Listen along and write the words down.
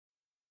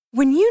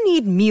When you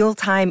need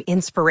mealtime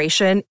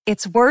inspiration,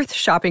 it's worth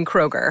shopping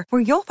Kroger,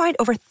 where you'll find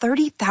over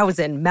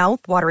 30,000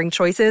 mouth-watering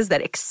choices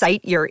that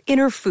excite your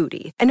inner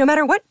foodie. And no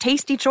matter what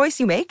tasty choice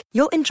you make,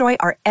 you'll enjoy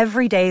our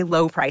everyday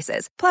low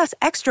prices, plus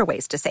extra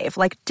ways to save,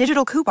 like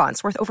digital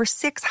coupons worth over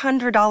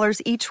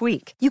 $600 each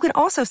week. You can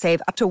also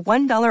save up to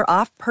 $1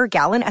 off per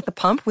gallon at the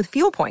pump with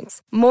fuel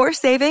points. More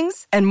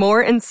savings and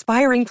more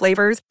inspiring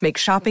flavors make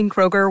shopping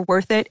Kroger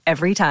worth it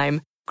every time.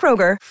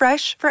 Kroger,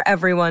 fresh for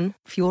everyone.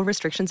 Fuel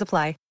restrictions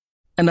apply.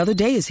 Another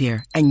day is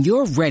here, and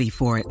you're ready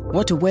for it.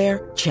 What to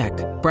wear? Check.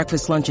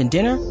 Breakfast, lunch, and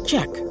dinner?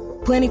 Check.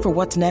 Planning for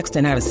what's next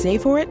and how to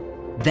save for it?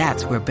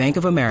 That's where Bank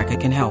of America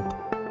can help.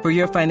 For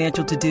your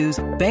financial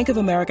to-dos, Bank of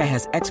America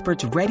has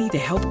experts ready to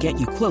help get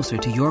you closer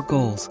to your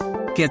goals.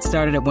 Get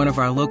started at one of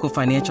our local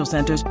financial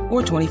centers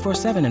or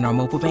 24/7 in our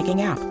mobile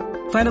banking app.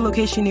 Find a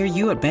location near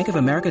you at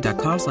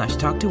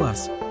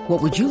bankofamerica.com/talktous.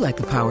 What would you like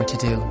the power to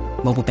do?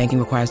 Mobile banking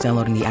requires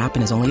downloading the app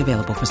and is only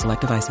available for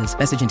select devices.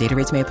 Message and data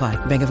rates may apply.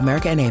 Bank of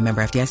America N.A.,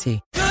 member FDIC.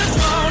 Good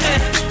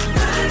morning.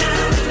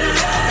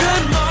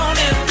 Good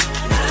morning.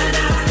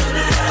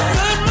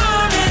 Good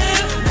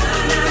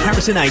morning.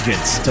 Harrison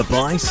Agents. To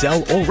buy,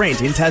 sell or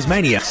rent in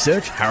Tasmania,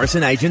 search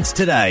Harrison Agents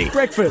today.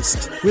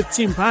 Breakfast with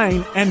Tim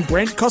Payne and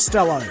Brent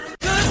Costello.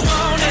 Good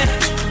morning.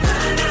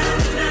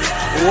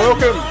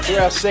 Welcome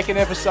to our second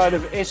episode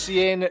of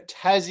SEN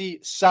Tassie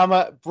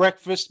Summer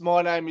Breakfast.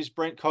 My name is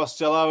Brent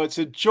Costello. It's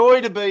a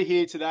joy to be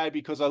here today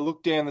because I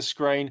look down the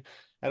screen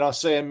and I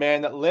see a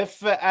man that left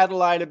for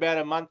Adelaide about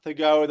a month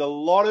ago with a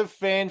lot of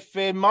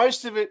fanfare,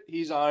 most of it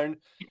his own.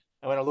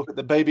 And when I look at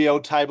the BBL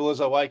table as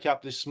I wake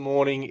up this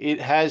morning,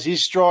 it has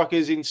his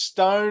strikers in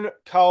stone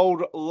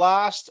cold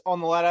last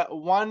on the ladder.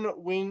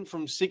 1 win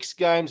from 6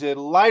 games, their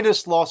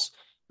latest loss,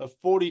 a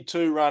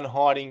 42-run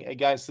hiding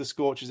against the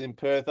Scorchers in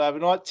Perth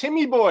overnight.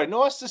 Timmy boy,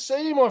 nice to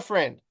see you, my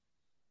friend.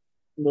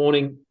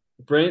 Morning,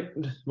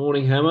 Brent.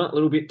 Morning, Hammer. A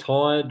little bit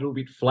tired, a little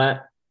bit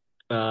flat,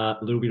 a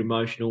little bit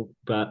emotional,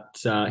 but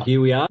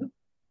here we are,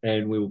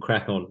 and we will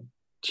crack on.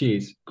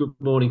 Cheers. Good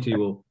morning to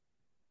you all.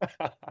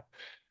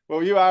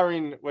 Well, you are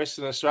in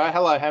Western Australia.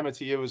 Hello, Hammer,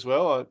 to you as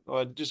well.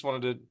 I just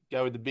wanted to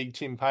go with the big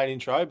Tim Payne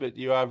intro, but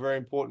you are a very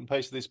important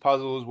piece of this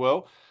puzzle as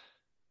well.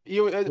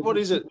 What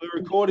is it? We're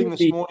recording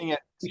this morning at...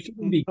 We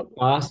shouldn't be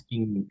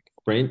asking,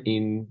 Brent,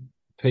 in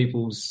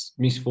people's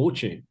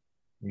misfortune.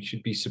 We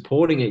should be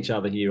supporting each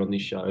other here on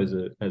this show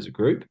as a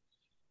group.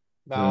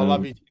 No, I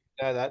love you to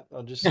know that. It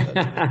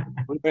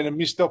would have been a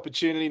missed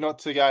opportunity not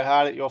to go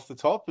hard at you off the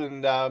top,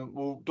 and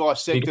we'll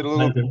dissect it a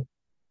little bit.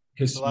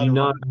 Because you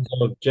know, as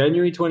of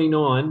January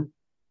 29,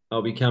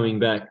 I'll be coming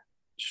back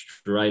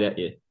straight at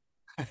you.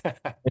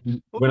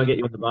 And when I get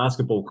you on the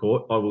basketball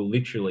court, I will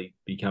literally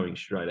be coming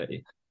straight at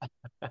you.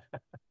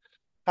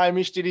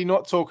 Hamish, did he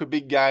not talk a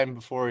big game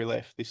before he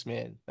left, this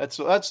man? That's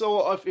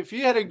all. If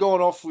you had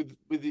gone off with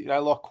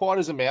like quiet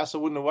as a mouse, I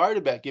wouldn't have worried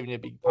about giving you a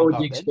big pump. What would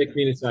you expect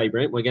me to say,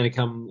 Brent? We're going to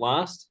come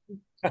last?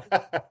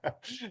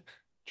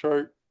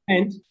 True.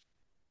 And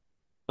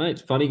mate,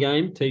 it's a funny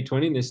game,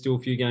 T20, and there's still a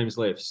few games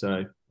left.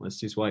 So let's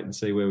just wait and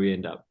see where we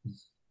end up.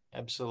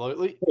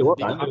 Absolutely. What,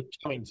 big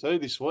coming too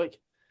this week.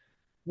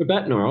 We're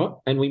batting all right,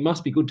 and we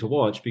must be good to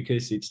watch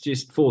because it's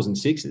just 4s and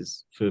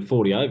 6s for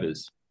 40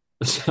 overs.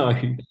 So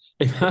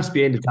it must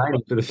be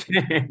entertaining for the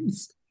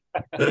fans.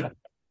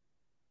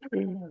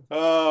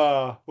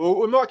 Well,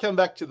 we might come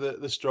back to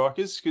the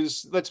strikers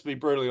because let's be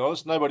brutally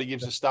honest, nobody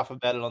gives a stuff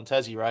about it on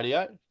Tassie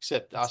radio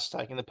except us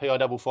taking the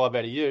PI55 out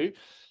of you.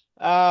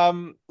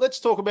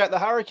 Let's talk about the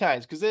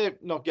Hurricanes because they're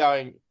not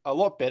going a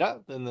lot better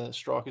than the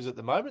strikers at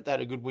the moment. They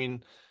had a good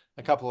win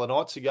a couple of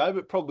nights ago,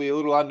 but probably a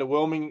little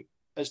underwhelming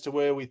as to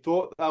where we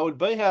thought they would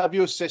be. How have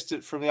you assessed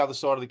it from the other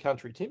side of the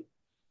country, Tim?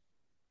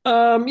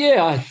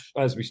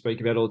 As we speak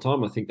about all the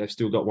time, I think they've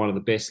still got one of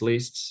the best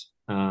lists.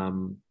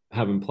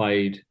 Haven't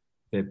played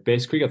their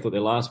best cricket. I thought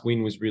their last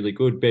win was really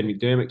good. Ben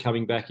McDermott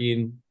coming back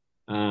in.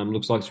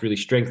 Looks like it's really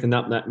strengthened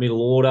up that middle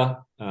order.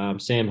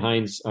 Sam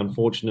Haynes,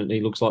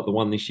 unfortunately, looks like the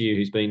one this year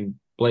who's been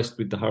blessed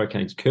with the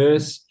Hurricanes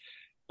curse.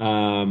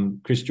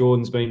 Chris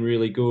Jordan's been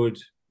really good.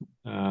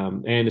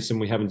 Anderson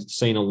we haven't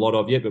seen a lot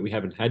of yet, but we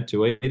haven't had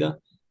to either.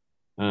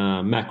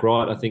 Mac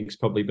Wright, I think, has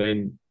probably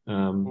been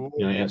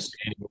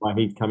outstanding the way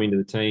he's come into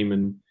the team,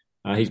 and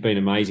he's been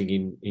amazing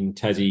in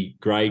Tassie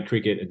grade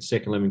cricket and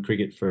second 11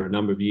 cricket for a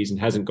number of years and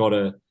hasn't got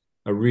a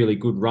really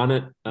good run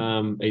at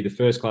either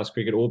first-class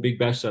cricket or Big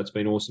Bash, so it's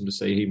been awesome to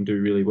see him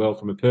do really well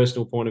from a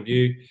personal point of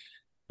view.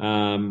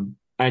 And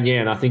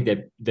I think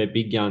their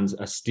big guns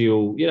are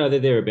still, they're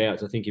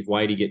thereabouts. I think if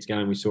Wadey gets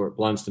going, we saw at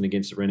Blunston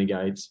against the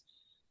Renegades,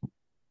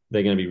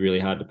 they're going to be really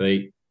hard to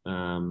beat.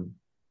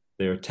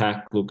 Their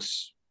attack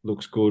looks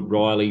good.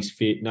 Riley's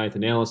fit.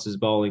 Nathan Ellis is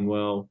bowling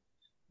well.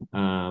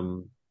 I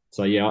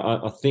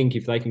think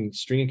if they can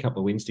string a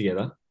couple of wins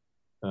together,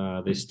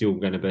 they're still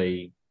going to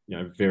be,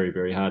 very,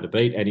 very hard to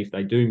beat. And if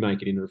they do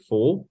make it into the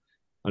 4,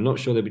 I'm not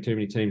sure there'll be too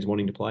many teams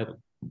wanting to play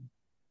them.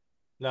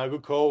 No,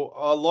 good call.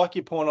 I like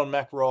your point on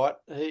Mac Wright.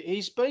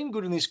 He's been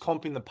good in this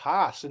comp in the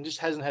past and just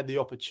hasn't had the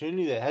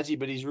opportunity there, has he?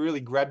 But he's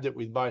really grabbed it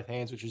with both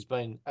hands, which has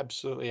been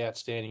absolutely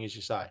outstanding, as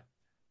you say.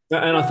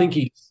 And I think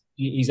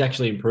he's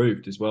actually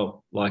improved as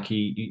well. Like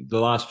the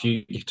last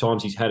few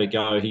times he's had a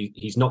go,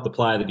 he's not the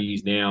player that he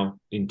is now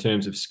in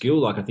terms of skill.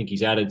 Like I think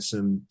he's added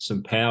some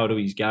power to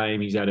his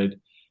game. He's added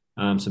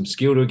some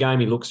skill to a game.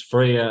 He looks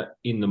freer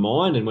in the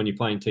mind, and when you're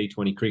playing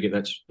T20 cricket,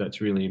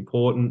 that's really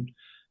important.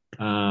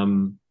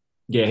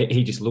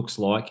 He just looks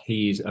like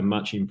he is a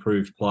much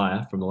improved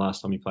player from the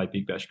last time he played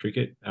Big Bash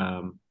cricket,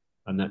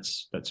 and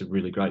that's a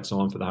really great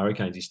sign for the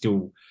Hurricanes.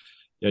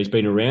 He's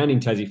been around in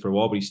Tassie for a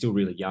while, but he's still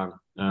really young.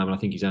 And I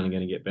think he's only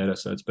going to get better.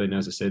 So it's been,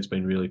 as I said, it's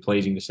been really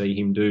pleasing to see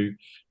him do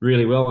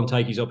really well and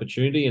take his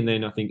opportunity. And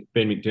then I think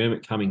Ben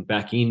McDermott coming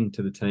back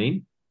into the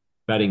team,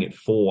 batting at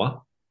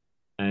 4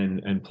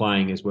 and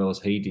playing as well as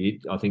he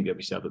did. I think there'll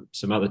be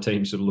some other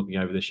teams sort of looking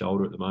over their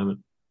shoulder at the moment.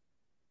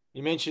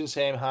 You mentioned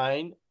Sam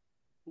Hain.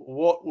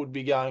 What would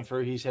be going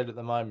through his head at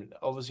the moment?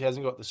 Obviously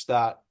hasn't got the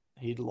start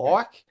he'd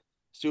like.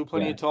 Still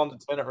plenty of time to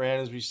turn it around,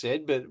 as we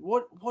said. But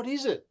what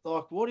is it?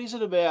 Like, what is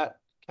it about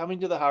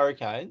coming to the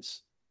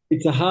Hurricanes?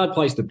 It's a hard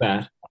place to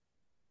bat,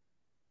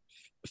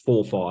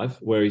 4-5,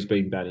 where he's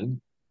been batting.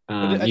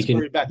 But that's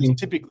where he bats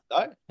typically,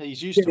 though.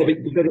 He's used to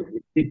it.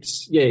 But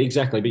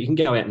exactly. But you can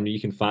go out and you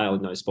can fail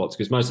in those spots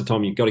because most of the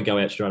time you've got to go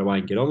out straight away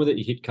and get on with it.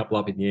 You hit a couple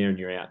up in the air and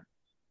you're out.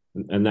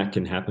 And that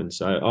can happen.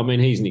 So, I mean,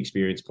 he's an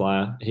experienced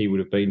player. He would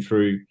have been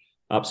through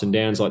ups and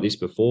downs like this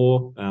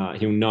before.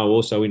 He'll know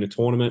also in a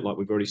tournament, like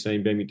we've already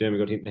seen, Ben McDermott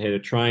got hit in the head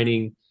of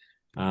training.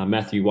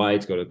 Matthew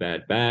Wade's got a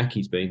bad back.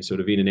 He's been sort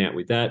of in and out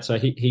with that. So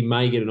he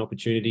may get an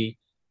opportunity.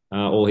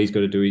 All he's got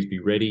to do is be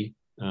ready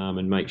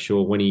and make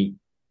sure when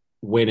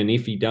and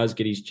if he does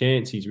get his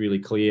chance, he's really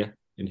clear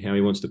in how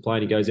he wants to play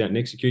and he goes out and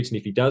executes. And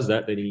if he does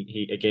that, then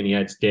he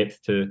adds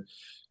depth to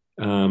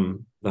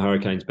the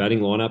Hurricanes batting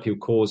lineup. He'll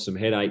cause some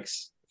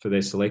headaches for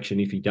their selection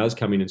if he does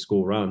come in and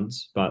score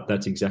runs, but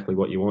that's exactly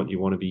what you want. You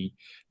want to be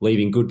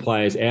leaving good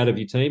players out of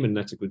your team, and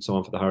that's a good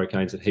sign for the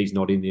Hurricanes that he's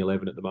not in the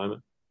 11 at the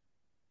moment.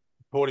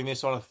 Recording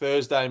this on a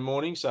Thursday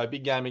morning, so a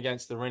big game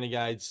against the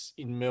Renegades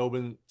in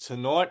Melbourne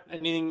tonight.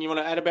 Anything you want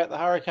to add about the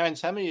Hurricanes,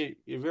 Hammy?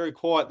 You're very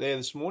quiet there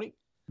this morning.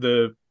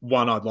 The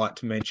one I'd like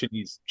to mention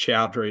is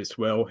Chowdhury as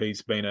well.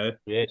 He's been a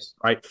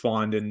great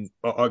find, and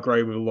I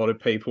agree with a lot of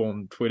people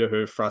on Twitter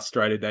who are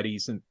frustrated that he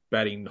isn't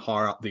batting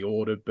higher up the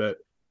order, but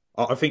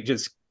I think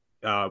just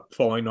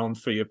following on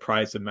for your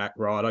praise of Matt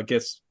Wright, I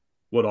guess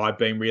what I've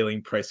been really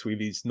impressed with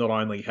is not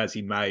only has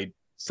he made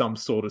some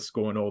sort of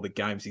score in all the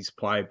games he's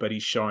played, but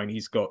he's shown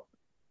he's got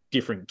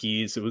different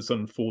gears. It was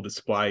on full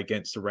display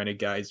against the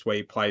Renegades where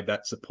he played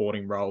that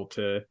supporting role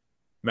to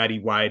Matty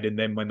Wade, and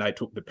then when they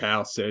took the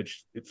power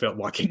surge, it felt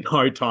like in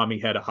no time he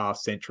had a half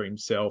century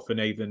himself, and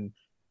even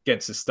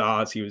against the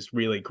Stars, he was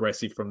really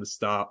aggressive from the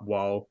start,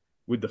 while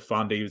with the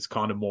Fund, he was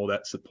kind of more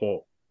that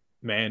support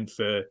man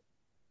for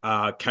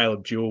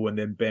Caleb Jewell and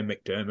then Ben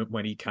McDermott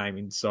when he came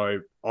in. So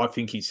I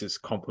think he's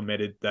just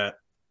complemented that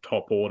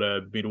top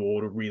order, middle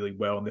order really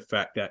well, and the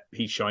fact that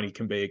he's shown he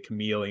can be a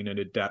chameleon and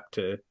adapt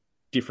to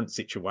different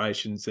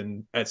situations.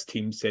 And as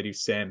Tim said, if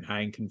Sam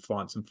Hain can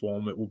find some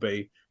form, it will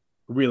be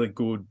a really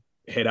good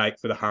headache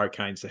for the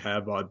Hurricanes to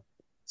have. I'd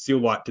still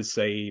like to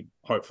see,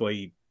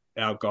 hopefully,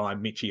 our guy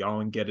Mitchie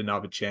Owen get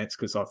another chance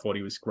because I thought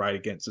he was great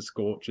against the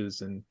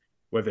Scorchers, and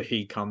whether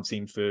he comes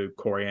in for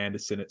Corey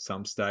Anderson at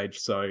some stage.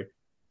 So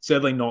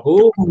certainly not.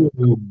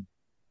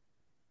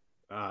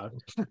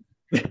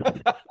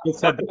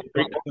 Just had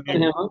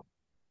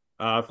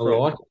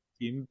from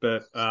him,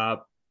 but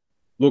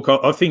look,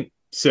 I think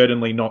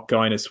certainly not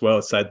going as well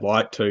as they'd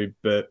like to,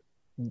 but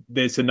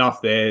there's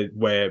enough there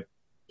where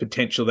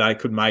potentially they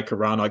could make a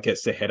run. I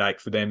guess the headache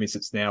for them is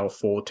it's now a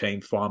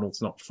 4-team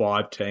finals, not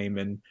 5-team,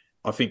 and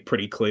I think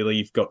pretty clearly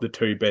you've got the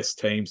two best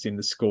teams in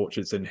the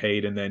Scorchers and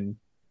Heat, and then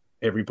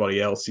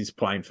everybody else is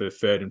playing for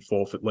third and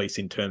fourth, at least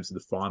in terms of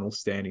the final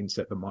standings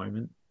at the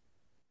moment.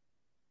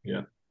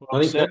 Yeah.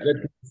 I think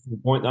that's the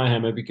point though,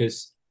 Hammer,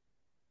 because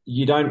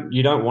you don't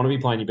want to be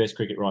playing your best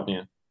cricket right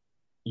now.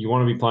 You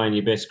want to be playing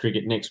your best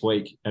cricket next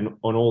week, and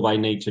on all they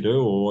need to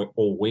do, or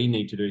all we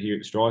need to do here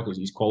at the Strikers,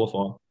 is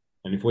qualify.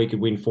 And if we could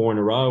win 4 in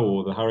a row,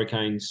 or the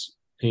Hurricanes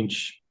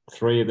pinch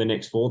 3 of the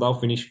next 4, they'll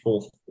finish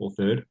 4th or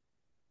 3rd,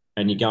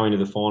 and you go into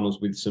the finals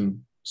with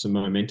some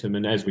momentum.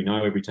 And as we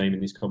know, every team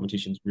in this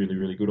competition is really,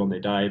 really good on their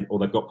day, or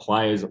they've got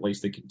players at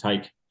least that can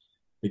take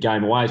the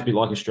game away. It's a bit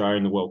like Australia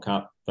in the World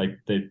Cup. They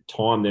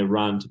time their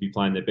run to be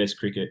playing their best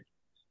cricket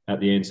at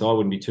the end. So I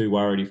wouldn't be too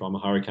worried if I'm a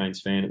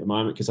Hurricanes fan at the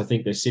moment, because I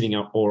think they're sitting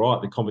up all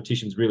right. The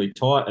competition's really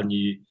tight, and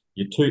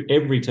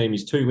every team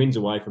is 2 wins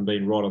away from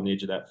being right on the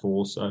edge of that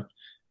 4. So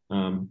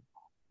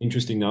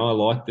interesting though. I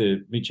like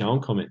the Mitch Owen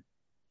comment.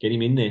 Get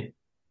him in there.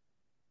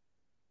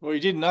 Well, he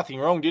did nothing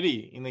wrong, did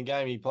he, in the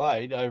game he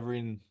played over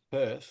in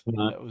Perth?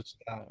 No. It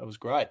was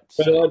great.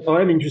 But so,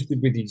 I am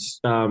interested with his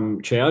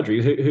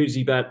Chowdhury. Who's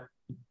he bat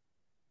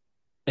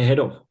ahead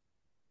of?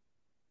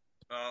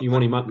 You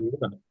want him up the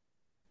order?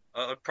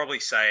 I'd probably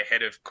say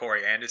ahead of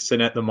Corey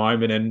Anderson at the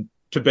moment. And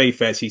to be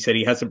fair, he said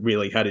he hasn't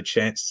really had a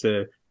chance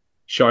to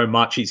show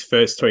much. His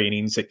first 3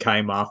 innings that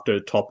came after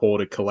a top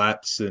order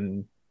collapse,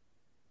 and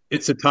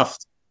it's a tough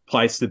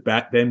place to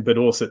bat then, but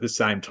also at the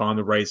same time,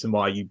 the reason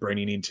why you bring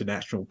in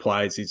international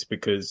players is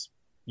because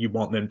you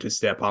want them to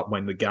step up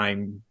when the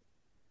game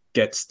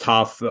gets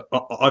tough.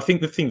 I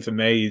think the thing for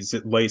me is,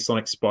 at least on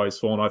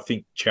exposed form, I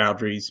think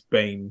Chowdhury's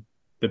been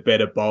the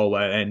better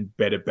bowler and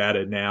better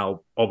batter.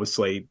 Now,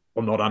 obviously,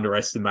 I'm not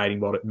underestimating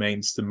what it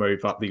means to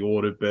move up the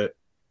order, but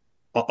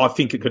I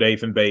think it could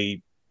even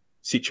be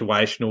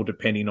situational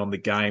depending on the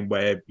game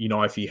where,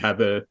 if you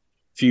have a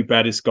few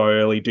batters go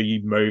early, do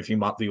you move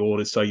him up the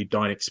order so you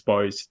don't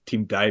expose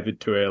Tim David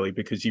too early,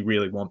 because you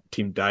really want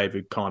Tim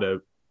David kind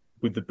of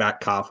with the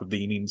back half of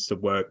the innings to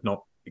work,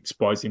 not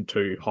expose him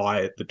too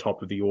high at the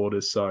top of the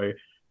order. So,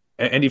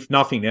 and if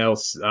nothing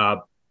else,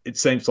 it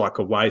seems like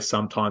a waste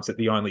sometimes that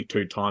the only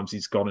two times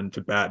he's gotten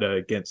to bat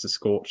against the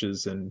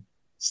Scorchers and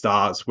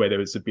Stars, where there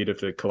was a bit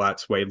of a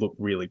collapse where he looked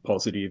really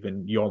positive,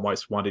 and you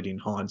almost wondered in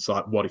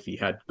hindsight, what if he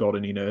had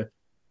gotten in a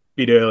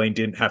bit early and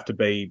didn't have to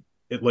be,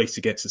 at least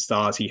against the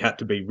Stars, he had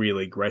to be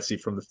really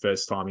aggressive from the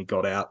first time he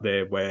got out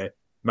there, where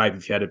maybe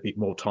if he had a bit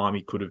more time,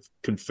 he could have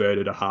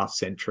converted a half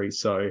century.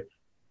 So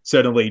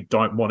certainly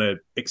don't want to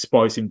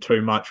expose him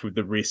too much with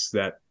the risk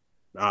that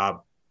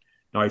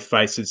he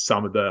faces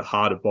some of the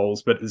harder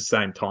balls. But at the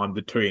same time,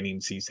 the two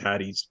innings he's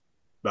had, he's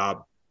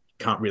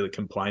can't really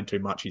complain too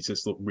much. He's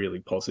just looked really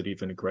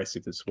positive and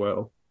aggressive as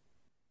well.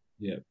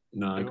 Yeah,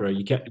 no, I agree.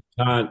 You can't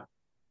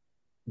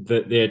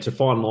it's a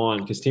fine line,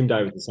 because Tim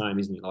David's the same,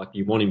 isn't he? Like,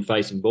 you want him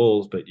facing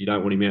balls, but you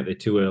don't want him out there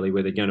too early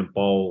where they're going to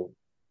bowl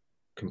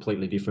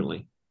completely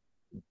differently.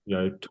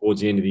 Towards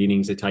the end of the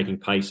innings, they're taking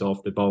pace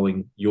off, they're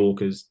bowling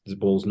Yorkers, the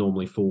ball's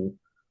normally full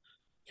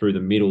through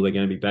the middle, they're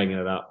going to be banging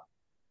it up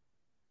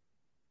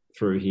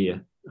through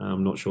here.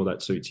 I'm not sure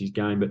that suits his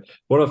game, but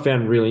what I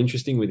found really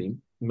interesting with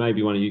him,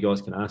 maybe one of you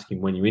guys can ask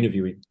him when you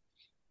interview him,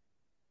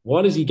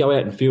 why does he go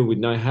out and field with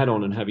no hat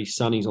on and have his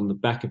sunnies on the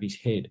back of his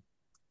head?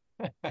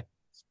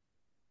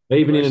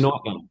 Even in a night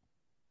game.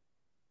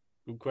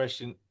 Good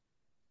question.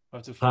 I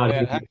have to find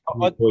out.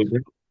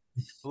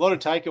 A lot of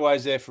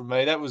takeaways there from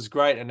me. That was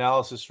great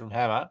analysis from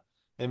Hammer.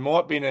 There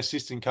might be an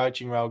assistant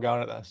coaching role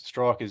going at the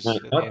Strikers. No,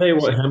 I'll tell you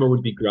what Hammer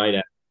would be great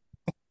at.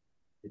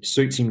 It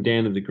suits him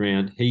down to the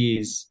ground. He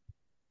is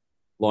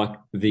like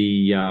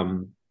the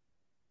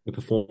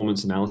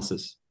performance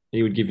analysis.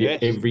 He would give you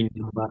every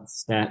number,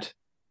 stat.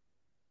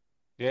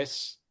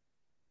 Yes.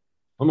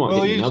 I might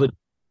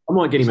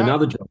get him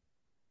another job.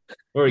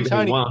 Already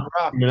got one.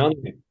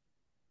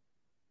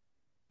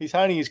 He's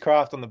honing his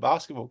craft on the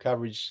basketball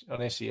coverage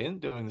on SEN,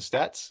 doing the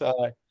stats.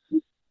 So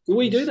do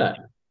we do that?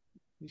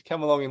 He's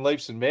come along in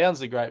leaps and bounds,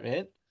 the great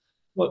man.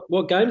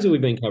 What games have we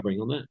been covering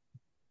on that?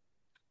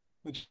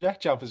 The jack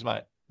jumpers,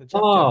 mate.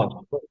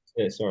 Jumpers.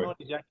 Yeah, sorry.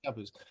 Jack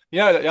jumpers. The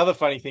other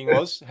funny thing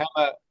was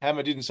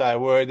Hammer didn't say a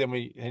word,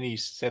 and he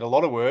said a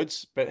lot of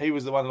words, but he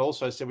was the one that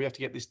also said we have to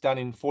get this done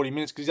in 40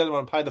 minutes because he doesn't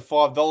want to pay the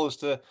 $5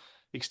 to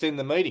extend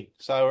the meeting.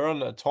 So we're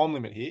on a time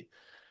limit here.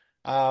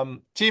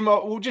 Tim,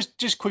 we'll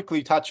just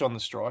quickly touch on the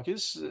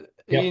Strikers. Are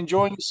you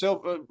enjoying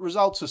yourself?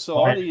 Results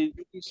aside, are you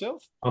enjoying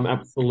yourself? I'm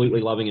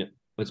absolutely loving it.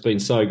 It's been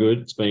so good.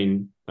 It's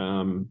been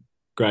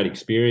great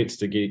experience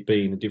to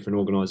be in a different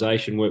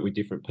organisation, work with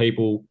different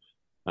people,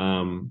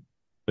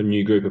 a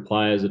new group of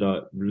players that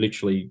I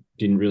literally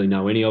didn't really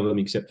know any of them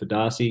except for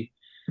Tassie.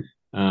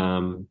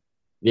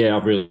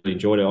 I've really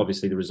enjoyed it.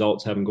 Obviously, the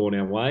results haven't gone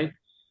our way.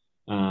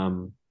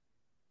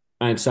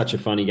 And it's such a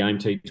funny game,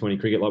 T20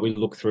 cricket. Like, we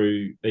looked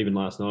through, even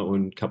last night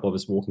when a couple of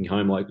us walking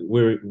home, like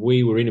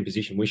we were in a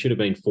position, we should have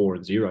been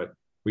 4-0.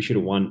 We should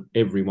have won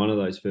every one of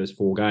those first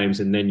four games,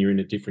 and then you're in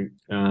a different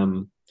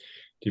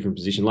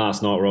position.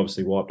 Last night, we're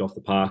obviously wiped off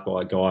the park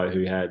by a guy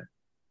who had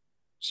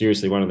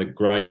seriously one of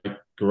the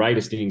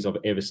greatest innings I've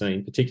ever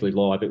seen, particularly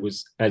live. It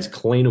was as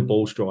clean a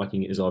ball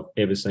striking as I've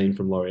ever seen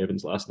from Laurie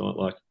Evans last night.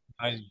 Like,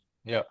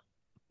 yeah,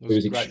 it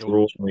was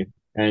extraordinary.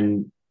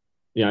 And,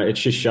 it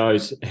just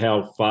shows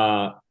how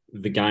far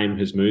the game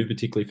has moved,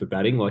 particularly for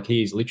batting. Like,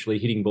 he's literally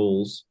hitting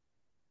balls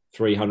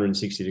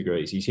 360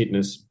 degrees. He's hitting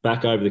us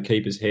back over the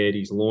keeper's head.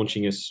 He's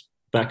launching us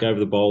back over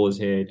the bowler's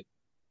head.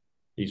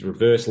 He's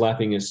reverse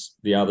lapping us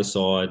the other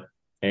side.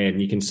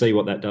 And you can see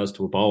what that does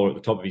to a bowler at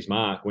the top of his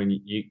mark. When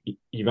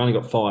you've only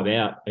got 5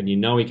 out and you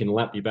know he can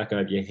lap you back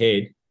over your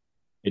head,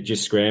 it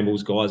just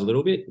scrambles guys a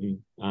little bit.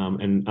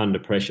 And under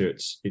pressure,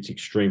 it's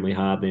extremely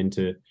hard then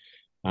to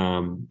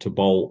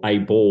bowl a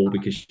ball,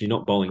 because you're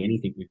not bowling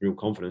anything with real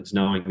confidence,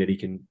 knowing that he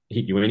can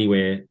hit you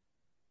anywhere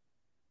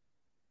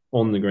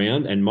on the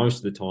ground and most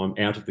of the time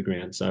out of the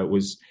ground. So it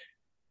was,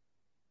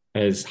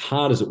 as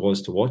hard as it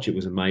was to watch, it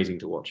was amazing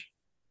to watch.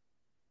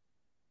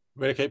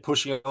 Better keep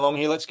pushing along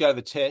here. Let's go to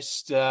the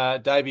test.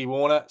 Davey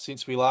Warner,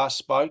 since we last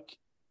spoke,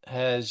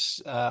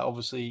 has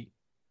obviously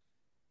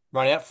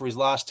run out for his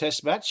last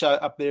test match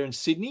up there in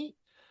Sydney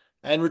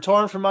and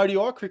retiring from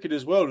ODI cricket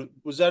as well.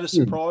 Was that a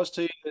surprise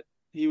to you that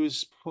he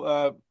was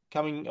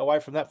coming away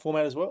from that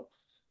format as well?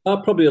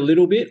 Probably a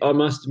little bit, I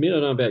must admit. I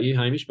don't know about you,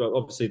 Hamish, but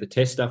obviously the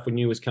test stuff we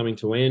knew was coming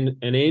to an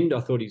end. I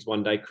thought his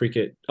one-day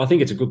cricket, I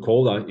think it's a good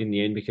call, though, in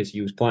the end, because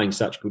he was playing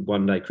such good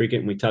one-day cricket,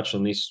 and we touched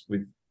on this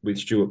with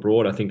Stuart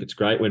Broad. I think it's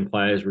great when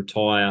players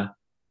retire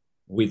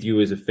with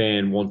you as a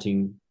fan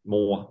wanting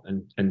more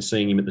and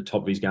seeing him at the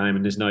top of his game.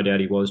 And there's no doubt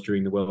he was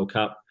during the World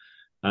Cup.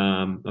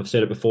 I've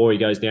said it before, he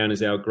goes down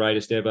as our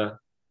greatest ever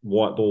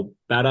white ball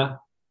batter.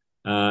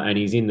 And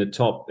he's in the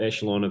top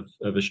echelon of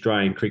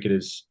Australian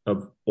cricketers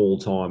of all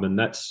time. And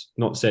that's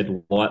not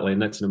said lightly.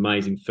 And that's an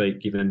amazing feat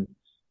given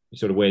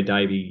sort of where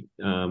Davey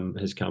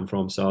has come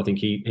from. So I think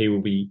he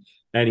will be,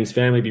 and his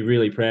family be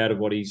really proud of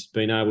what he's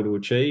been able to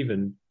achieve.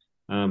 And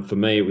for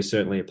me, it was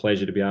certainly a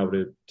pleasure to be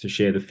able to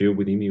share the field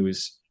with him. He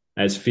was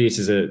as fierce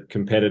as a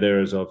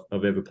competitor as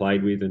I've ever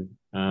played with. And,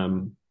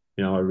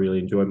 I really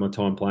enjoyed my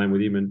time playing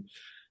with him. And,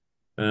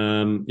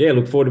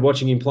 look forward to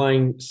watching him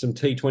playing some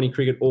T20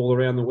 cricket all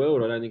around the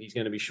world. I don't think he's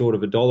going to be short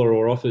of $1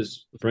 or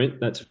offers, Brent,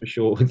 that's for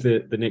sure, with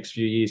the next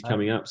few years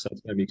coming up. So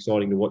it's going to be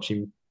exciting to watch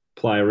him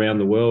play around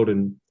the world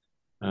and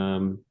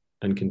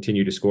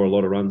continue to score a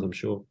lot of runs, I'm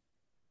sure.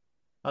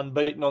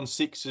 Unbeaten on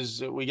 6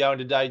 as we go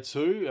into day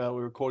 2.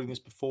 We're recording this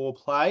before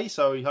play,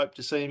 so we hope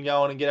to see him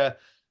go on and get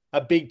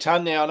a big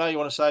ton now. I know you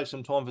want to save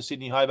some time for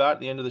Sydney Hobart at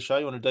the end of the show.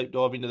 You want to deep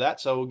dive into that.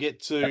 So we'll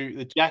get to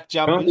the Jack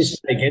Jumpers. Can't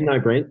just say again, though,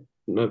 Brent,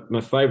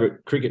 my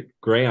favourite cricket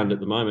ground at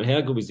the moment.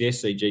 How good was the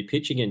SCG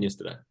pitch again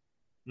yesterday?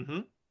 Mm-hmm.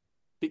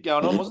 Bit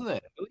going on, wasn't there?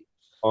 Really?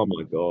 Oh,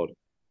 my God.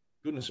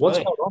 Goodness What's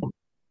me. going on?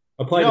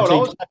 I played I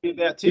was happy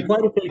about, Tim? We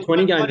played a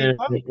T20 game there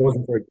and it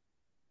wasn't very good.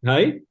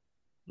 Hey?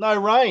 No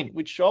rain,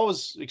 which I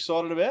was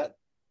excited about.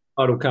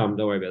 Oh, it'll come.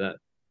 Don't worry about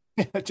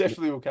that. It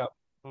definitely will come.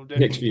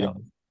 Next few days.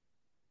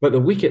 But the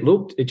wicket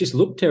just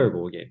looked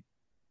terrible again.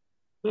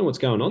 I don't know what's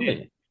going on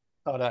there.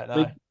 I don't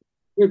know.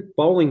 We're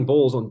bowling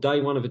balls on day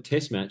 1 of a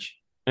test match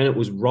and it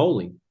was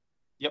rolling.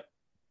 Yep.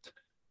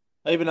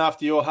 Even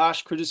after your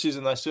harsh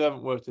criticism, they still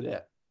haven't worked it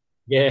out.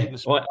 Yeah.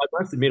 I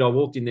must admit, I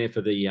walked in there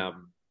for the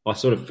I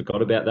sort of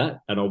forgot about that,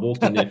 and I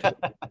walked in there for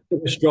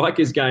the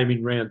strikers game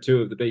in round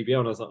 2 of the BBL,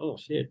 and I was like, oh,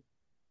 shit.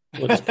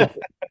 I'll just put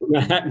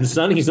my hat and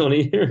sunnies on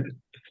here.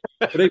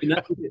 But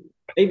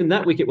even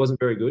that wicket wasn't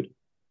very good.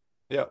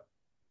 Yeah.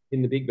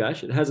 In the Big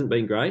Bash. It hasn't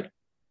been great.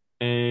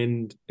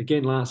 And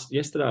again,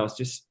 yesterday, I was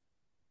just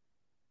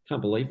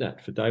can't believe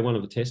that for day 1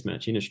 of a test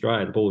match in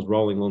Australia, the ball was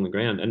rolling along the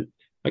ground. And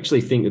I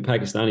actually think the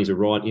Pakistanis are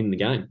right in the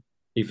game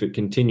if it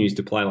continues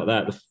to play like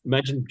that.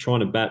 Imagine trying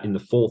to bat in the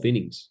 4th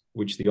innings,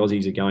 which the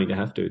Aussies are going to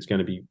have to. It's going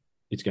to be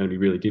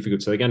really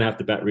difficult. So they're going to have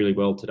to bat really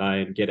well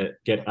today and get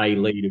a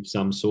lead of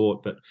some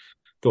sort. But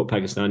I thought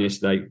Pakistan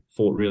yesterday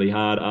fought really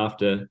hard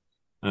after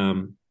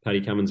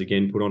Paddy Cummins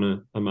again put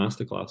on a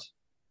masterclass.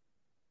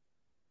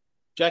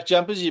 Jack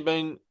Jumpers, you've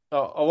been.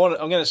 I'm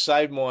going to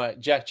save my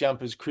Jack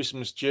Jumpers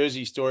Christmas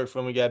jersey story for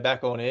when we go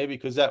back on air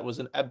because that was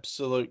an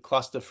absolute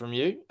cluster from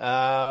you.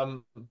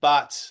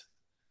 But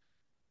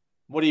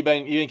what have you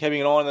been? You've been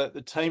keeping an eye on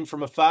the team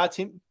from afar,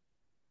 Tim?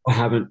 I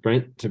haven't,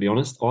 Brent. To be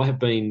honest, I have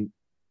been.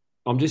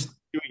 I'm just.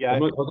 Here we go.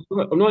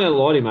 I'm not going to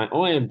lie to you, mate.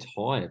 I am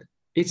tired.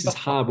 It's just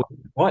hard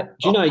work.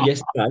 Do you know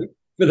yesterday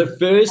for the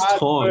first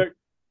time,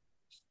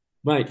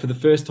 mate? For the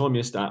first time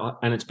yesterday,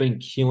 and it's been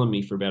killing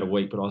me for about a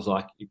week. But I was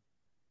like,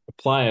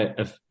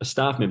 a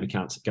staff member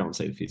can't go and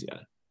see the physio.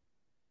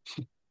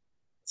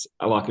 It's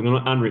like an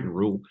unwritten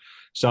rule.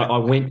 So I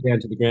went down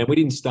to the ground. We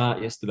didn't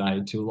start yesterday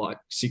until like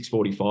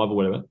 6:45 or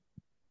whatever.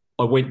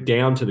 I went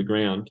down to the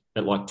ground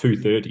at like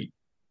 2:30,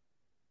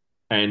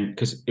 and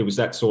because it was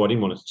that sore, I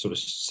didn't want to sort of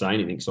say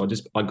anything. So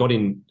I got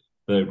in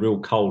the real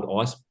cold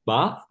ice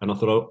bath, and I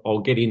thought I'll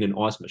get in and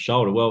ice my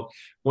shoulder. Well,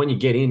 when you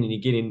get in,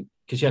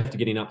 because you have to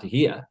get in up to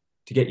here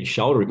to get your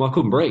shoulder in. I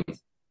couldn't breathe.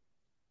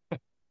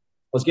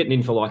 I was getting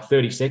in for like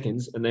 30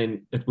 seconds and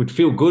then it would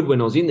feel good when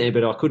I was in there,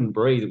 but I couldn't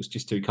breathe. It was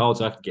just too cold,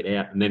 so I have to get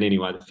out. And then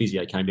anyway, the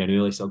physio came down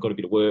early, so I got a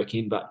bit of work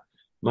in. But,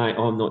 mate,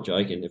 I'm not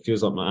joking. It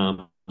feels like my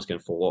arm is going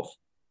to fall off.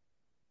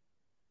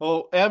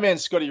 Well, our man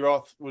Scotty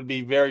Roth would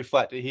be very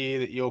flat to hear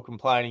that you're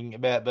complaining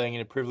about being in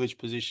a privileged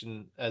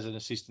position as an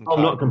assistant coach.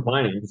 I'm not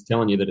complaining. I'm just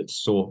telling you that it's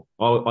sore.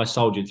 I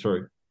soldiered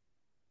through,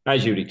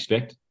 as you would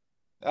expect.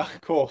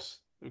 Of course.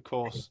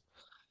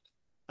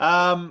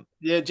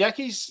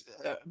 Jackie's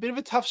a bit of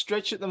a tough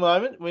stretch at the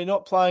moment. We're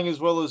not playing as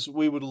well as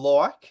we would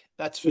like.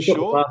 That's for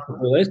sure. Got the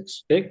basketball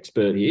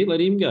expert here. Let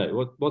him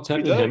go. What's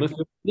happening, Hammer?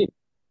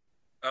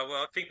 Well,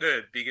 I think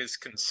the biggest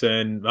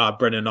concern,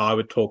 Brennan and I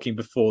were talking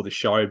before the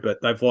show, but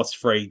they've lost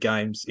 3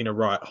 games in a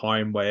row at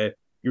home where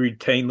you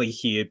routinely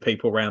hear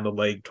people around the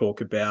league talk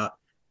about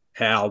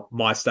how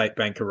My State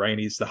Bank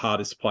Arena is the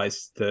hardest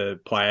place to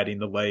play at in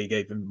the league.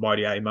 Even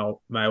Modi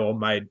Mayor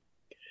made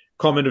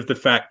comment of the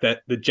fact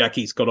that the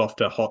Jackies got off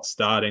to a hot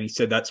start, and he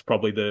said that's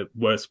probably the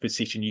worst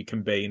position you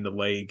can be in the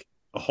league,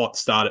 a hot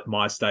start at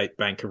My State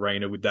Bank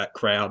Arena with that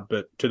crowd.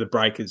 But to the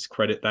Breakers'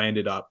 credit, they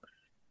ended up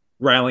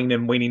rallying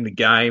them, winning the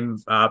game.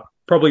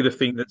 Probably the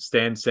thing that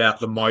stands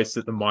out the most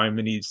at the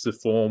moment is the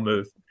form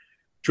of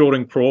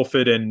Jordan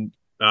Crawford and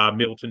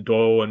Milton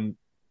Doyle. And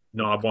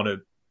I want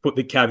to put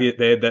the caveat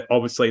there that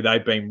obviously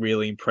they've been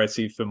really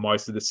impressive for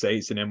most of the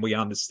season, and we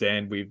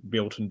understand with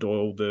Milton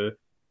Doyle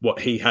what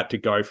he had to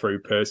go through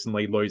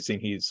personally, losing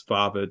his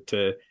father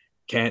to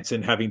cancer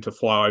and having to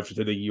fly over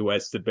to the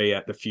US to be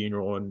at the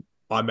funeral. And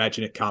I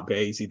imagine it can't be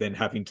easy then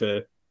having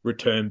to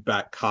return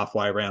back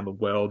halfway around the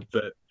world.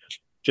 But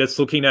just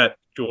looking at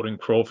Jordan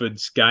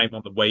Crawford's game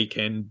on the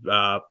weekend,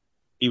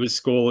 he was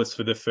scoreless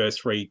for the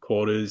first 3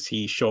 quarters.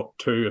 He shot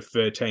 2 of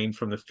 13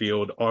 from the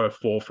field, 0 of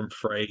 4 from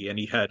 3, and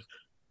he had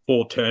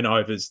 4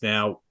 turnovers.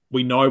 Now,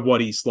 we know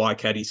what he's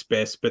like at his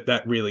best, but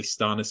that really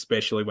stunned,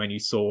 especially when you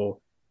saw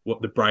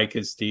what the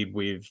Breakers did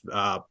with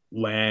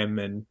Lamb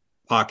and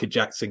Parker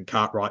Jackson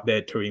Cartwright.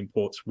 Their 2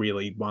 imports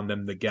really won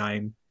them the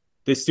game.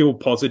 There's still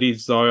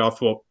positives, though. I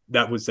thought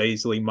that was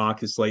easily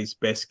Marcus Lee's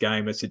best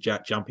game as a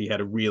jack jump. He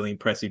had a really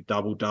impressive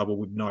double-double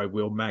with no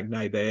Will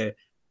Magnay there.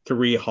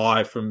 Career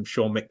high from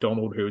Sean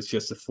McDonald, who was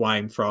just a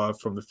flamethrower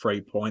from the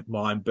 3-point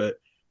line. But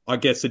I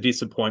guess the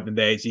disappointment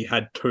there is he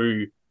had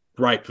 2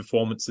 great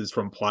performances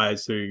from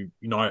players who,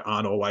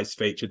 aren't always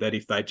featured, that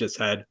if they just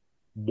had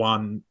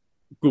one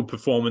good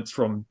performance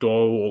from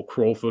Doyle or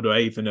Crawford or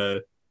even a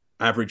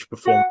average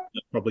performance,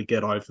 they'd probably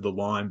get over the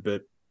line.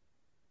 But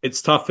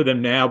it's tough for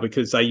them now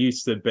because they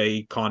used to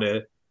be kind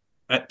of,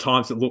 at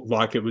times it looked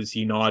like it was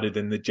United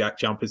and the Jack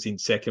Jumpers in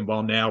second,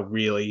 while now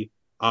really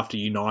after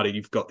United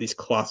you've got this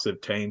class of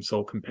teams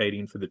all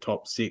competing for the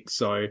top 6.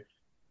 So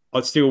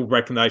I still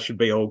reckon they should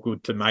be all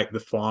good to make the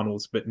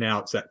finals, but now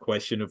it's that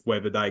question of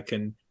whether they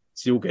can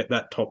still get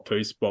that top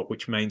 2 spot,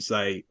 which means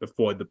they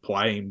avoid the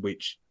play-in,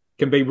 which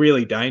can be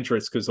really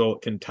dangerous because all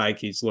it can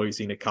take is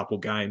losing a couple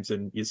games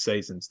and your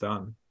season's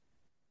done.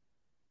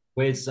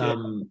 Where's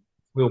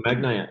Will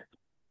Magnay at?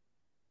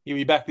 He'll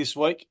be back this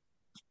week.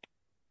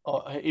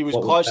 He was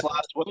close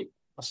last week.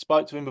 I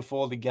spoke to him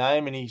before the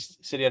game, and he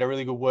said he had a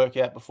really good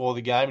workout before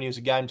the game, and it was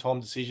a game time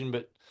decision,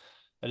 but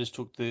they just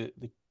took the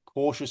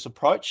cautious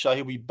approach. So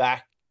he'll be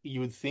back,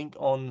 you would think,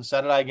 on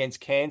Saturday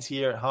against Cairns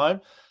here at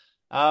home.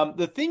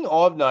 The thing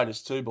I've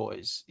noticed too,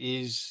 boys,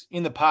 is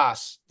in the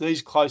past,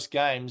 these close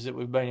games that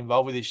we've been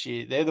involved with this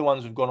year, they're the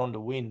ones we've gone on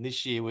to win.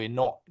 This year, we're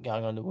not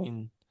going on to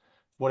win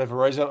for whatever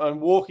reason.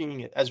 And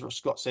walking, as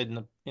Scott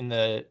said in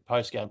the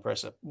post-game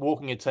presser,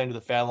 walking a team to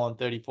the foul line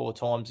 34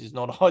 times is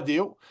not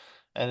ideal,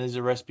 and there's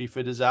a recipe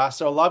for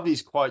disaster. I loved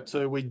his quote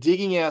too. We're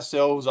digging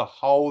ourselves a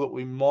hole that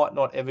we might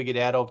not ever get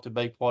out of, to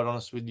be quite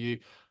honest with you.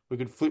 We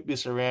could flip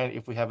this around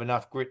if we have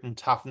enough grit and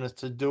toughness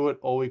to do it,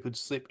 or we could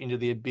slip into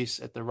the abyss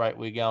at the rate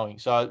we're going.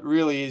 So it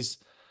really is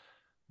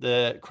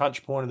the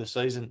crunch point of the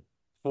season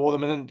for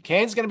them. And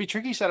Cairns is going to be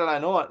tricky Saturday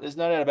night. There's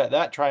no doubt about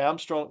that. Taron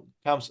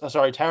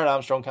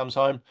Armstrong comes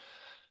home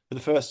for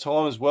the first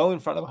time as well in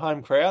front of a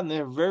home crowd, and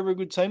they're a very, very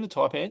good team, the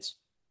Taipans.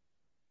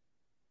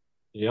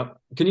 Yep.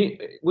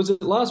 Was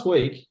it last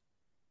week?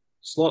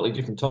 Slightly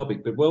different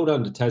topic, but well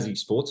done to Tassie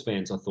sports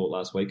fans, I thought,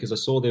 last week, because I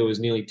saw there was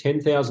nearly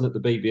 10,000 at the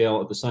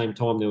BBL. At the same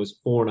time, there was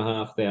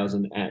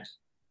 4,500 at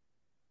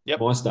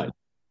my state.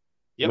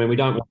 Yep. I mean, we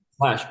don't want to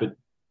clash, but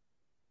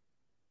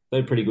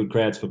they're pretty good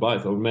crowds for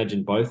both. I would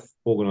imagine both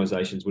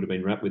organisations would have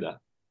been wrapped with that.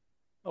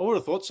 I would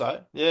have thought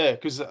so, yeah,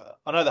 because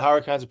I know the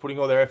Hurricanes are putting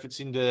all their efforts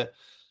into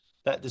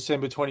that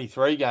December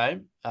 23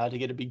 game to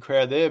get a big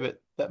crowd there,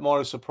 but that might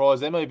have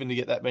surprised them even to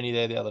get that many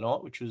there the other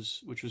night, which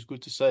was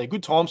good to see.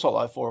 Good time slot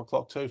though, 4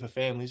 o'clock too for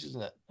families,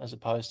 isn't it? As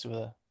opposed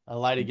to a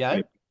later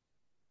game.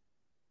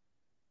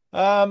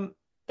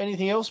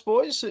 Anything else,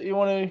 boys, that you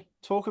want to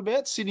talk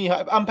about?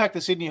 Unpack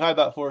the Sydney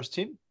Hobart for us,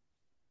 Tim.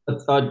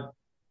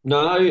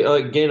 No,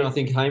 again, I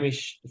think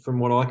Hamish, from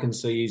what I can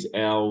see, is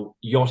our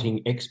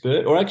yachting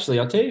expert. Or actually,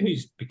 I'll tell you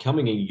who's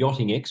becoming a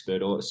yachting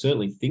expert, or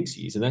certainly thinks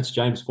he is, and that's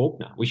James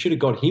Faulkner. We should have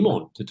got him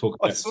on to talk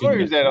about I saw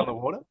he was out on the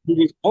water. He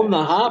was on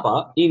the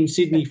harbour in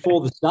Sydney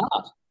for the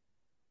start.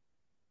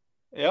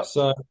 Yep.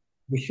 So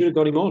we should have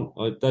got him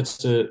on.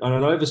 That's an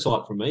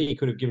oversight from me. He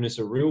could have given us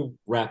a real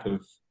wrap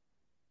of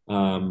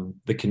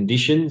the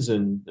conditions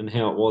and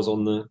how it was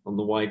on the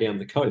way down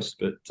the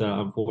coast. But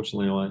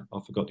unfortunately, I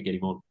forgot to get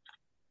him on.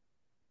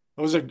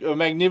 It was a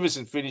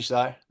magnificent finish, though.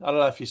 I don't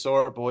know if you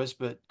saw it, boys,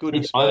 but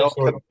goodness me. I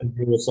saw it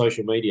on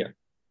social media.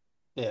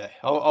 Yeah,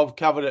 I've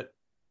covered it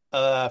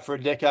for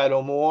a decade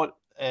or more,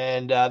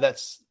 and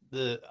that's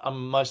the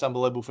most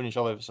unbelievable finish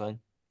I've ever seen.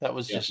 That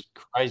was just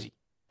crazy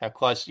how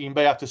close. You can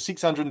be up to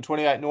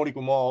 628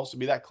 nautical miles to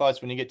be that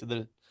close when you get to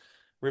the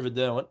River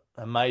Derwent.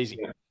 Amazing.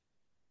 Yeah.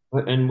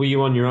 And were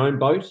you on your own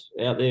boat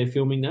out there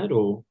filming that,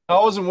 or? I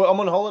wasn't. I'm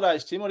on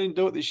holidays, Tim. I didn't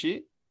do it this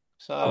year.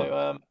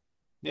 So,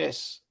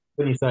 yes.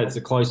 When you say it's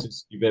the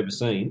closest you've ever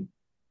seen,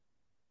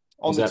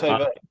 on the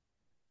TV.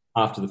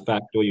 After the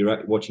fact, or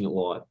you're watching it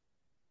live?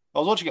 I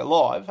was watching it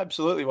live,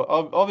 absolutely.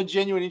 I have a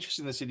genuine interest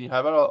in the Sydney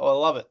Hobart. I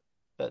love it.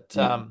 But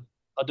I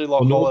do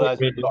like holidays.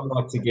 I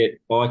like to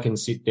I can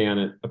sit down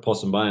at a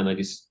Possum Bay and they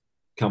just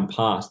come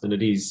past, and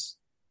it's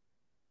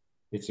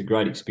a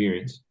great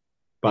experience.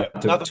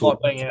 But nothing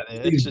like being out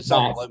there. It's just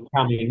unbelievable.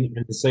 Coming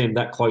and to see them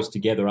that close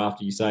together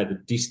after you say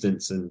the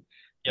distance and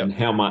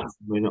how much.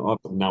 I mean,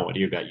 I've got no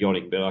idea about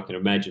yachting, but I can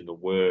imagine the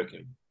work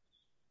and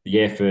the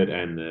effort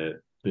and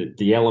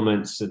the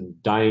elements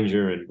and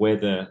danger and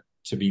weather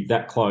to be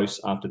that close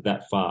after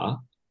that far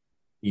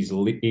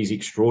is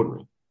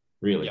extraordinary,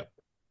 really. Yep.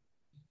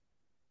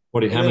 What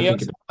did Hammer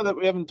think about that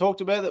we haven't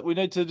talked about that we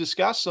need to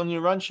discuss on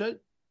your run sheet?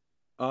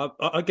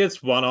 I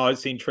guess one I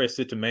was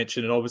interested to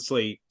mention, and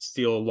obviously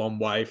still a long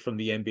way from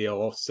the NBL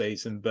off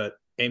season, but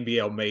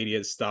NBL media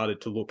has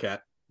started to look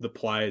at the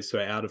players who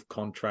are out of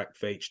contract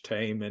for each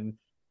team, and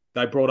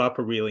they brought up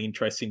a really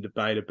interesting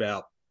debate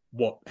about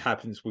what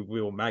happens with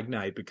Will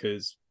Magnay,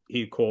 because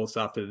he, of course,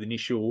 after the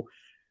initial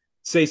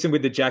season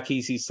with the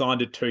Jackies, he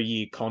signed a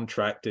 2-year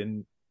contract,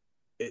 and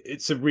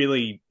it's a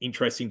really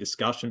interesting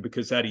discussion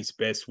because at his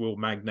best, Will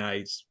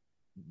Magnay's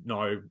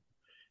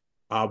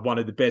one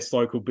of the best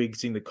local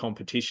bigs in the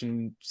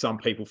competition. Some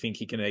people think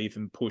he can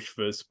even push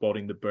for a spot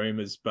in the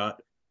Boomers, but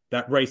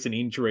that recent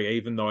injury,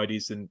 even though it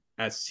isn't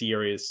as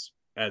serious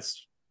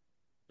as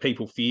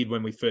people feared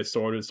when we first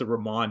saw it, is a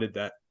reminder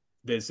that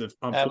there's Emma,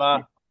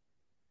 stop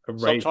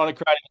trying to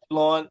create a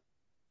line.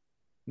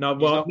 No,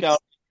 He's not going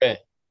there.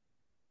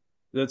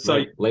 That's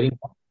Mate, let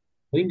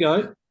him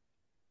go.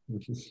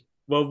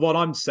 Well, what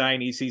I'm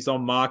saying is he's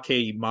on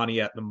marquee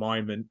money at the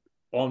moment.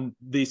 On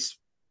this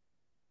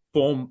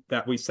form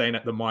that we've seen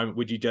at the moment,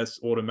 would you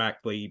just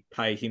automatically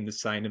pay him the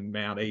same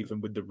amount,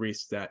 even with the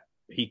risk that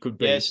he could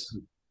be? Yes.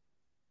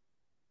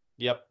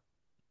 Yep.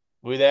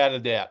 Without a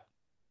doubt.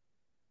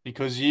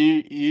 Because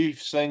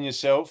you've seen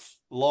yourself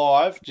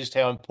live just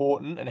how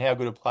important and how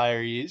good a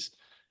player he is.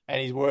 And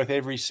he's worth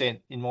every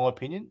cent, in my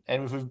opinion.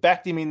 And if we've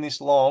backed him in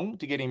this long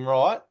to get him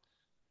right,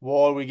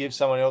 why would we give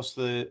someone else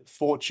the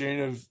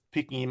fortune of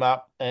picking him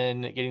up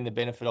and getting the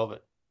benefit of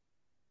it?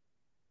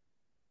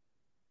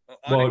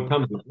 Well, it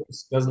comes with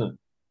risk, doesn't it?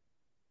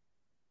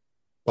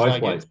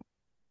 Both ways.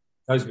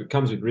 It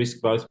comes with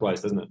risk both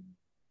ways, doesn't it?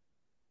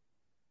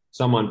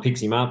 Someone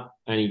picks him up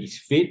and he's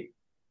fit,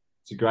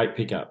 it's a great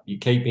pickup. You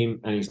keep him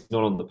and he's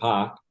not on the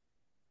park.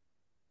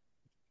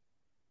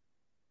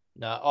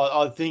 No,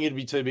 I think it'd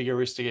be too big a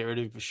risk to get rid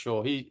of him for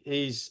sure.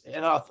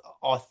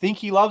 I think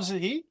he loves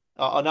it here.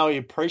 I know he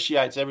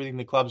appreciates everything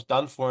the club's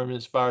done for him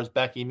as far as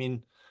back him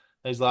in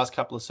these last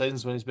couple of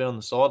seasons when he's been on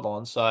the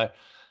sidelines. So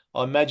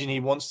I imagine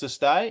he wants to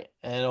stay,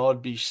 and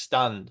I'd be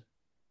stunned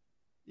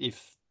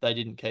if they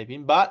didn't keep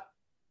him. But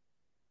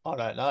I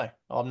don't know.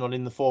 I'm not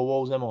in the four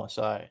walls, am I?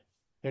 So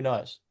who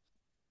knows?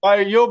 Oh,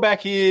 you're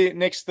back here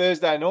next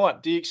Thursday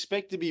night. Do you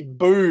expect to be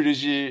booed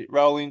as you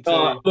roll into?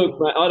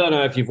 Look, mate, I don't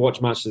know if you've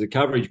watched much of the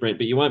coverage, Brent,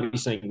 but you won't be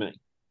seeing me.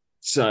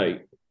 So,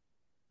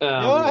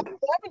 I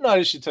haven't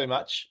noticed you too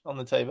much on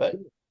the TV.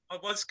 I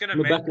was going to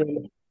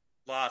mention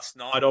last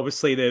night,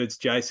 obviously there was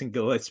Jason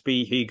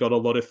Gillespie. He got a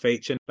lot of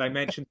feature. They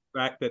mentioned the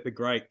fact that the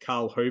great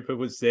Carl Hooper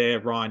was there.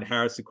 Ryan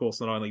Harris, of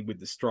course, not only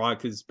with the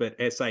Strikers, but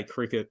SA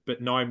Cricket,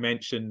 but no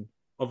mention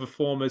of a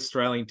former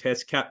Australian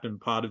Test captain,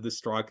 part of the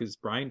Strikers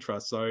brain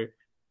trust. So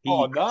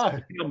he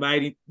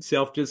made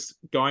himself just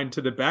going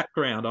to the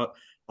background.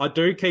 I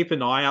do keep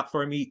an eye out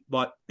for him.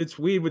 It's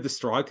weird with the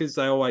Strikers.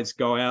 They always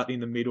go out in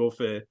the middle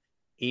for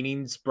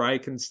innings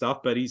break and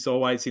stuff, but he's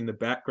always in the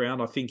background.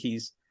 I think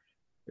he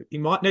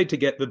might need to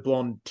get the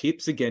blonde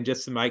tips again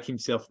just to make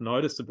himself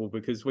noticeable,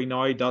 because we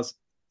know he does.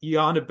 You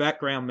aren't a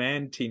background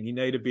man, Tim. You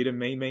need a bit of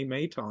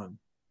me time.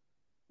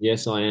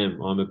 Yes, I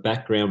am. I'm a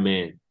background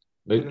man.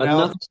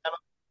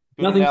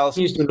 Nothing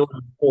used to annoy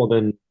me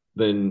more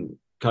than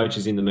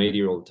coaches in the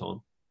media all the time.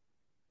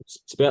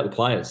 It's about the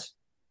players.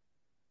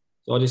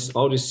 So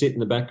I'll just sit in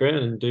the background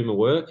and do my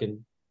work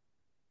and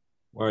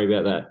worry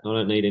about that. I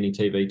don't need any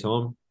TV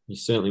time. You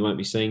certainly won't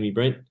be seeing me,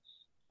 Brent.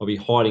 I'll be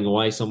hiding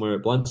away somewhere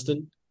at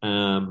Blunston.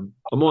 I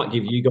might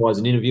give you guys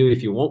an interview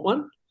if you want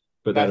one,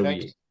 but that'll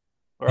be it.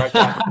 All right.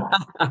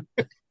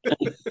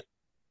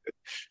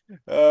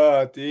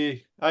 Oh, dear.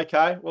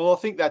 Okay. Well, I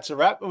think that's a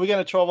wrap. Are we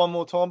going to try one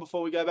more time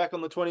before we go back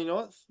on the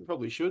 29th? We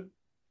probably should.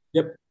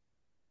 Yep.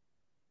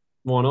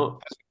 Why not?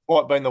 That's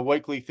quite been the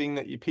weekly thing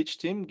that you pitched,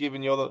 Tim,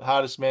 given you're the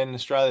hardest man in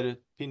Australia to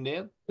pin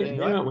down.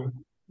 Anyway, we're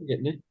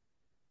getting there.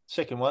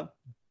 Second one.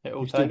 Yeah,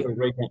 we'll You've still got to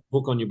read that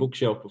book on your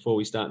bookshelf before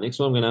we start next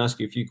one. I'm going to ask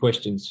you a few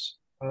questions.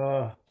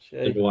 Oh,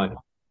 gee.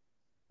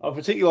 I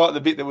particularly like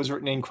the bit that was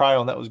written in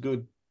crayon. That was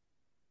good.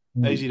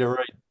 Easy to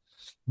read.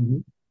 Mm-hmm.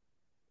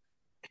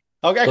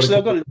 I've got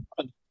it.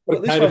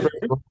 This one.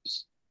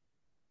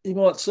 You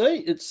might see.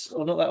 It's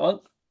not that one.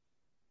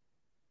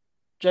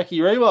 Jackie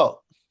Rewalt.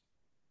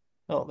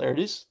 Oh, there it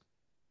is.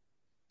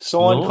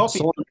 Signed copy.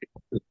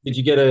 Did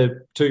you get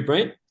a 2,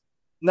 Brent?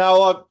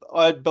 No,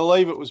 I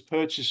believe it was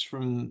purchased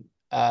from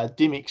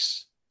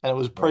Dimmicks, and it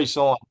was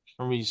pre-signed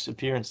from his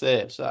appearance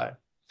there. So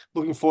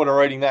looking forward to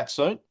reading that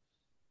soon.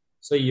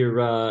 So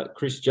your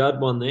Chris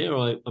Judd one there.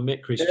 I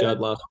met Chris Judd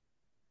last week.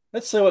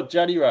 Let's see what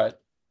Juddy wrote,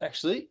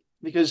 actually,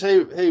 because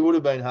he would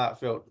have been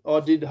heartfelt. I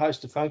did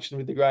host a function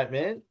with the great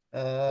man.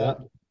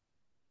 Yep,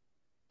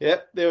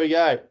 there we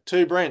go.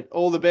 2 Brent.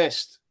 All the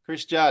best.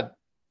 Chris Judd.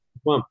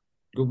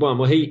 Good one.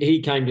 Well,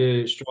 he came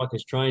to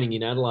Strikers training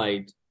in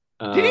Adelaide.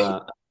 Did he?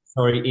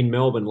 Sorry, in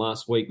Melbourne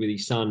last week with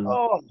his son,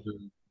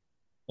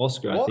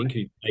 Oscar, what? I think,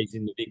 who plays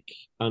in the big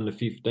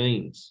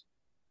under-15s.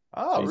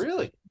 Oh, so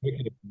really?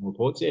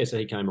 Reports, yeah. So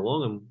he came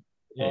along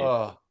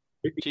and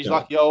she's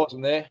lucky I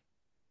wasn't there.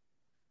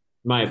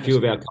 Mate, a few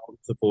of our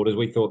supporters,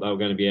 we thought they were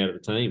going to be out of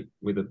the team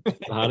with a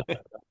heart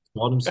attack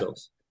by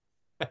themselves.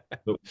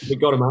 But we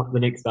got them up the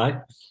next day.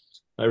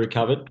 They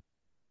recovered.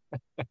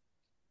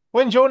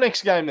 When's your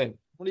next game then?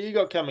 What do you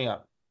got coming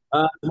up?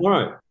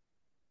 Tomorrow.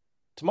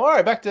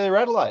 Tomorrow, back to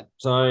Adelaide.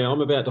 So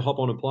I'm about to hop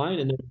on a plane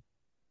and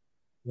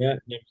then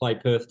play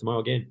Perth tomorrow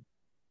again.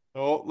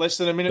 Oh, less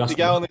than a minute to Just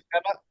go on the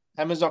hammer.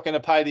 Hammer's not going to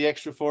pay the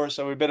extra for us,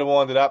 so we better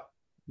wind it up.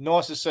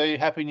 Nice to see you.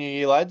 Happy New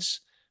Year,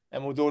 lads.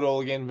 And we'll do it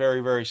all again very,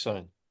 very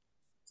soon.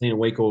 See you in a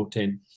week or 10.